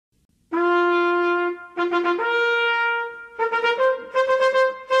One,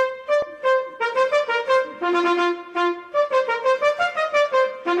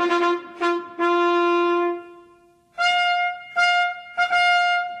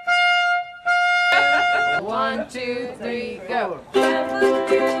 two, three, go.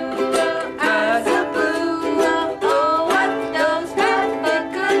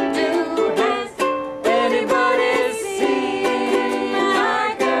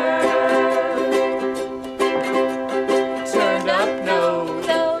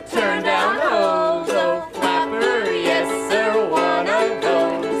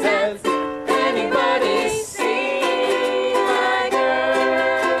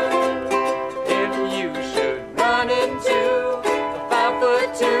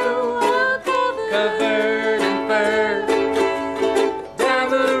 Covered in fur,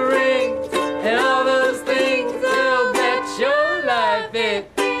 diamond rings, and all those things. I'll bet your life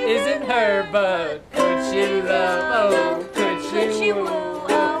it isn't her, but could she love? Oh, could she woo?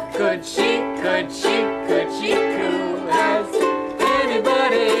 Oh, could she cool? Has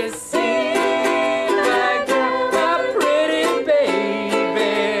anybody seen my girl, my pretty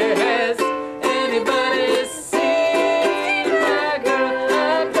baby? Has anybody seen my girl?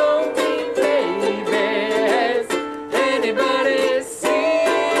 I don't mean baby. Has anybody seen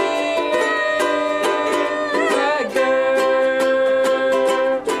my girl?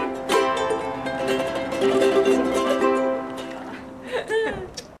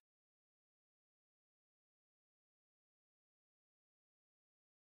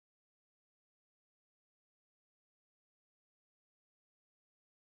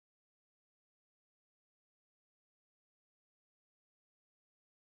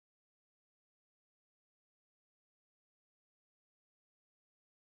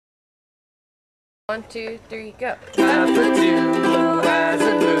 One, two, three, go. 5 foot 2, eyes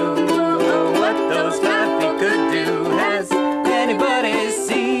of blue. Oh, what those 5 feet could do. Has anybody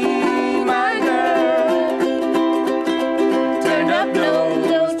seen my girl? Turned up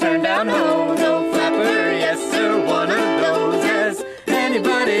nose, turned down hose, no flapper, yes sir, one of those. Has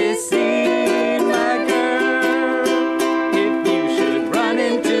anybody seen my girl? If you should run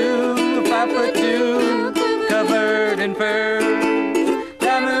into 5 foot 2, covered in fur,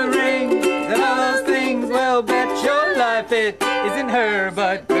 diamond rings, and all those things, well, bet your life it isn't her,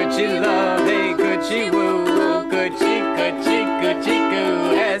 but could she love? Hey, could she woo? Oh, could she coo?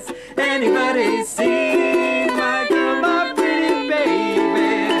 Has anybody seen my girl, my pretty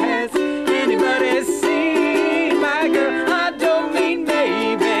baby? Has anybody seen my girl? I don't mean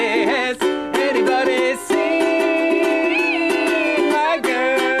maybe. Has anybody seen my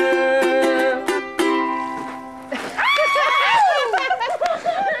girl?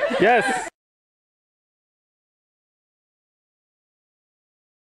 Yes.